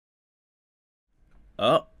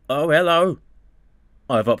Oh, hello.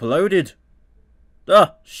 I've uploaded.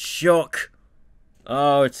 Ah, shock.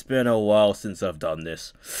 Oh, it's been a while since I've done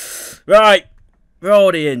this. Right,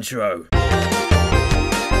 roll the intro.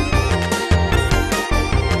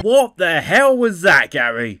 What the hell was that,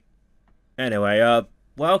 Gary? Anyway,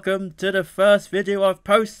 welcome to the first video I've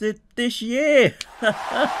posted this year. Oh,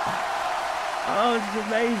 it's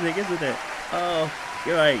amazing, isn't it? Oh,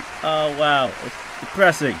 great. Oh, wow. It's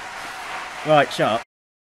depressing. Right, shut up.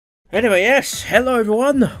 Anyway, yes, hello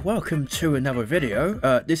everyone, welcome to another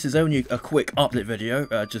video. This is only a quick update video,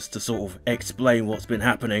 just to sort of explain what's been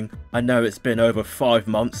happening. I know it's been over 5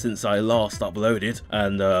 months since I last uploaded,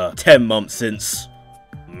 and 10 months since...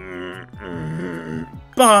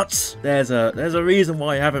 But there's a reason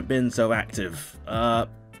why I haven't been so active.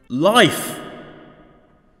 Life!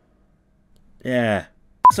 Yeah.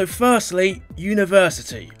 So firstly,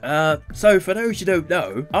 university. So for those who don't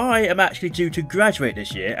know, I am actually due to graduate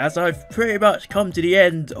this year as I've pretty much come to the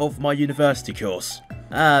end of my university course.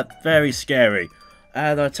 Very scary.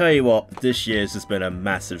 And I tell you what, this year's has been a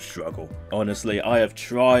massive struggle. Honestly, I have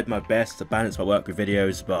tried my best to balance my work with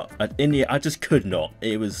videos, but in the end, I just could not.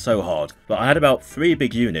 It was so hard. But I had about 3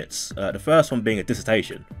 big units. The first one being a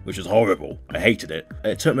dissertation, which was horrible. I hated it.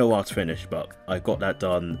 It took me a while to finish, but I got that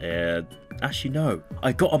done. Actually, no.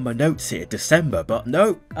 I got on my notes here December, but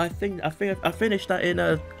no. I think I finished that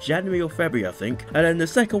in January or February, I think. And then the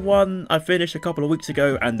second one I finished a couple of weeks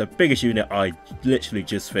ago, and the biggest unit I literally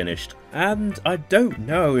just finished. And I don't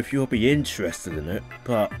know if you'll be interested in it,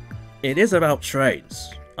 but it is about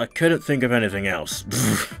trains. I couldn't think of anything else.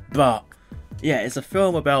 But yeah, it's a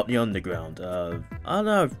film about the underground. I don't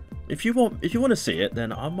know. If you want to see it,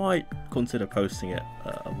 then I might consider posting it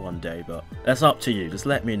one day, but that's up to you. Just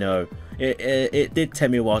let me know. It did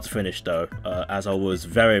take me a while to finish though, as I was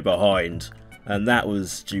very behind, and that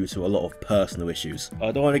was due to a lot of personal issues.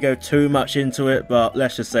 I don't want to go too much into it, but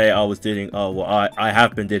let's just say I was dealing. I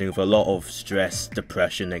have been dealing with a lot of stress,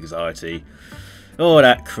 depression, anxiety, all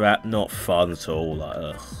that crap. Not fun at all.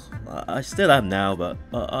 Like, I still am now, but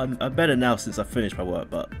I'm better now since I finished my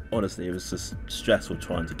work. But honestly, it was just stressful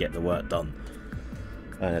trying to get the work done.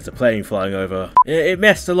 And there's a plane flying over. It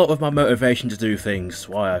messed a lot with my motivation to do things.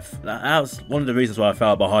 That was one of the reasons why I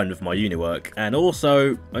fell behind with my uni work. And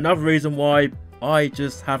also, another reason why I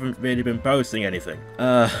just haven't really been posting anything.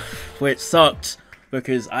 Which sucked,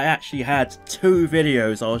 because I actually had 2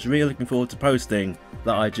 videos I was really looking forward to posting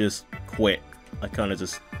that I just quit. I kind of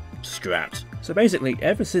just scrapped. So basically,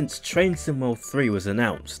 ever since Train Sim World 3 was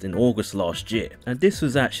announced in August last year, and this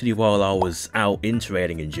was actually while I was out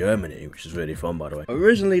interrailing in Germany, which is really fun by the way.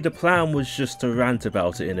 Originally the plan was just to rant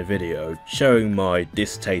about it in a video, showing my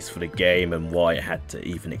distaste for the game and why it had to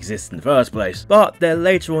even exist in the first place. But then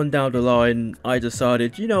later on down the line, I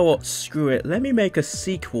decided, you know what, screw it, let me make a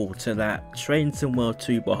sequel to that Train Sim World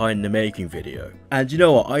 2 behind the making video. And you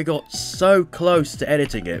know what, I got so close to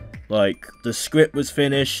editing it. Like, the script was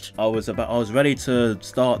finished, I was ready to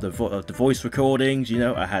start the voice recordings, you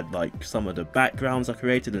know, I had like some of the backgrounds I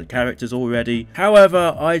created and characters already.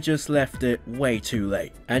 However, I just left it way too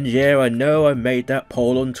late. And yeah, I know I made that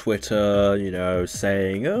poll on Twitter, you know,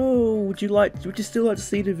 saying, oh, would you still like to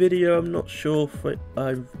see the video? I'm not sure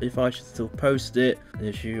if I should still post it,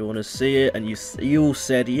 if you want to see it, and you all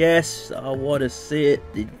said yes, I want to see it.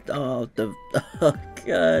 Oh God,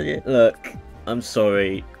 yeah. Look, I'm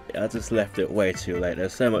sorry. I just left it way too late.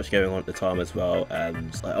 There's so much going on at the time as well,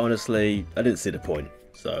 and like, honestly, I didn't see the point,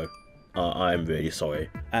 so I'm really sorry.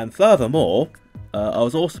 And furthermore, I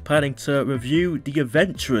was also planning to review the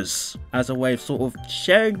Aventras as a way of sort of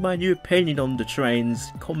sharing my new opinion on the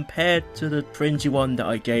trains compared to the cringy one that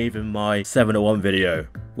I gave in my 701 video,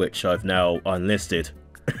 which I've now unlisted.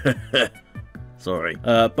 Sorry.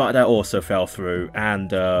 But that also fell through,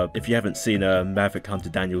 and if you haven't seen Maverick Hunter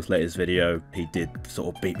Daniel's latest video, he did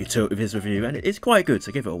sort of beat me to it with his review, and it's quite good,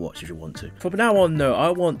 so give it a watch if you want to. From now on though, I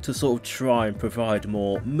want to sort of try and provide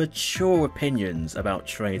more mature opinions about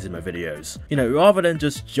trains in my videos. You know, rather than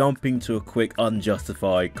just jumping to a quick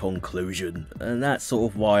unjustified conclusion, and that's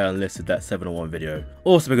sort of why I unlisted that 701 video.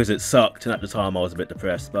 Also because it sucked, and at the time I was a bit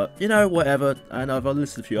depressed, but you know, whatever, and I've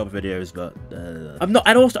unlisted a few other videos, but I'm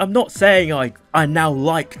not saying I now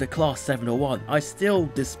like the Class 701. I still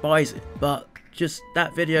despise it, but just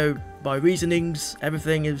that video, my reasonings,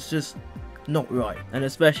 everything is just not right. And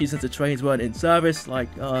especially since the trains weren't in service, like,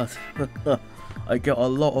 I got a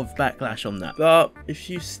lot of backlash on that. But if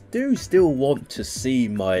you do still want to see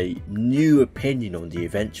my new opinion on the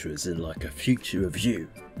Aventras in like a future review,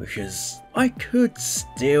 because I could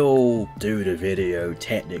still do the video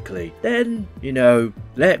technically, then, you know,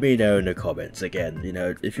 let me know in the comments. Again, you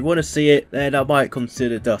know, if you want to see it, then I might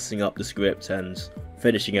consider dusting up the script and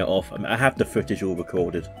finishing it off. I mean, I have the footage all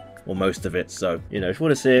recorded, or most of it, so, you know, if you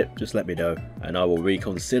want to see it, just let me know and I will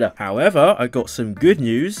reconsider. However, I got some good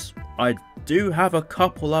news. I do have a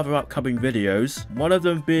couple other upcoming videos, one of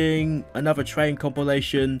them being another train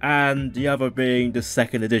compilation and the other being the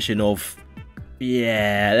second edition of,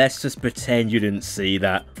 yeah, let's just pretend you didn't see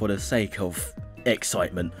that for the sake of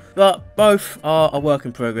excitement. But both are a work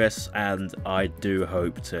in progress and I do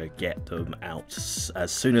hope to get them out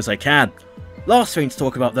as soon as I can. Last thing to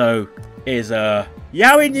talk about though is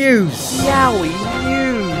Yawwie news! Yawwie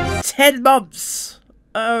news! 10 months!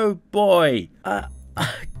 Oh boy. I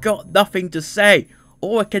got nothing to say.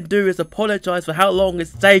 All I can do is apologise for how long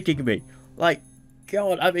it's taking me. Like,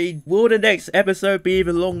 God, I mean, will the next episode be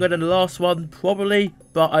even longer than the last one? Probably,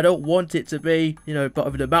 but I don't want it to be, you know, but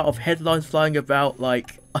with the amount of headlines flying about,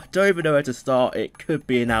 like, I don't even know where to start. It could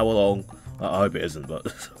be an hour long. I hope it isn't, but,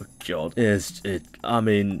 oh God.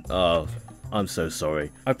 I'm so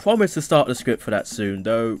sorry. I promise to start the script for that soon,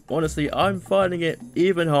 though honestly I'm finding it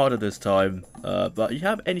even harder this time. But if you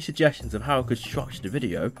have any suggestions of how I could structure the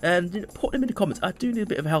video, and you know, put them in the comments. I do need a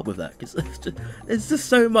bit of help with that, because there's just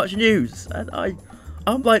so much news, and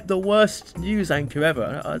I'm like the worst news anchor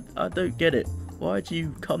ever. I don't get it. Why do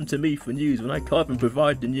you come to me for news when I can't even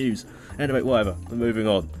provide the news? Anyway, whatever, we're moving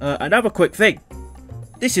on. Another quick thing.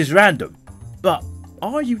 This is random, but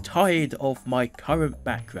are you tired of my current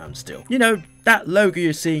background still? You know, that logo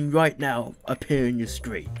you're seeing right now appear on your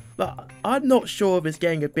screen. But I'm not sure if it's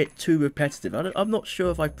getting a bit too repetitive. I'm not sure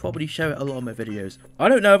if I probably show it a lot of my videos. I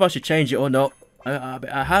don't know if I should change it or not.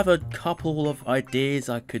 I have a couple of ideas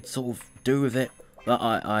I could sort of do with it, but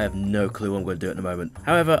I have no clue what I'm going to do at the moment.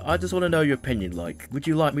 However, I just want to know your opinion. Like, would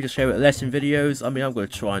you like me to show it less in videos? I mean, I'm going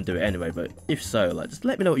to try and do it anyway, but if so, like, just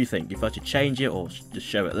let me know what you think. If I should change it or just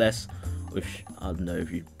show it less. If, I don't know, if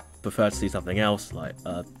you prefer to see something else, like,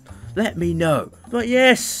 let me know. But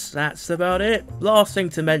yes, that's about it. Last thing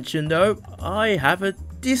to mention though, I have a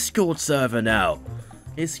Discord server now.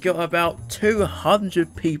 It's got about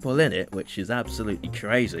 200 people in it, which is absolutely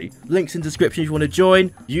crazy. Links in the description if you want to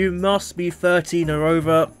join. You must be 13 or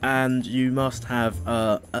over, and you must have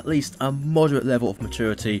at least a moderate level of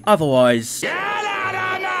maturity. Otherwise,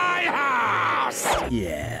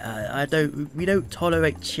 yeah, we don't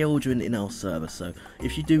tolerate children in our server, so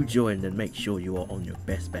if you do join, then make sure you are on your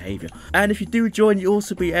best behaviour. And if you do join, you'll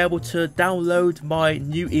also be able to download my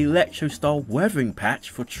new Electro style weathering patch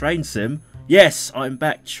for Train Sim. Yes, I'm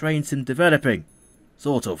back Train Sim developing.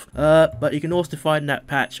 Sort of. But you can also find that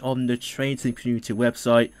patch on the Train Sim community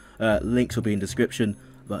website. Links will be in the description.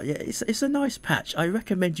 But yeah, it's a nice patch. I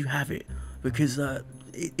recommend you have it, because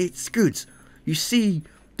it's good. You see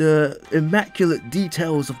the immaculate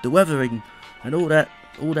details of the weathering and all that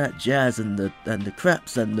jazz, and the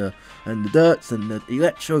craps and the dirts and the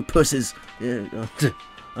electro pusses. Yeah.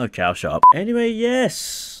 Okay, I'll shut up. Anyway,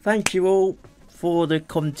 yes, thank you all for the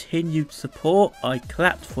continued support. I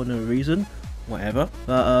clapped for no reason. Whatever.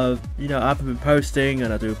 But you know, I haven't been posting,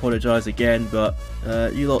 and I do apologise again, but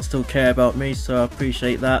you lot still care about me, so I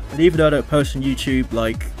appreciate that. And even though I don't post on YouTube,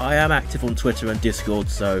 like, I am active on Twitter and Discord,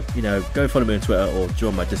 so, you know, go follow me on Twitter or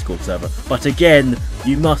join my Discord server. But again,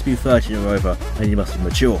 you must be 13 or over, and you must be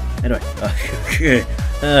mature. Anyway,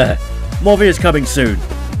 more videos coming soon,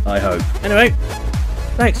 I hope. Anyway,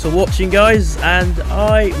 thanks for watching, guys, and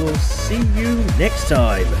I will see you next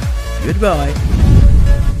time. Goodbye.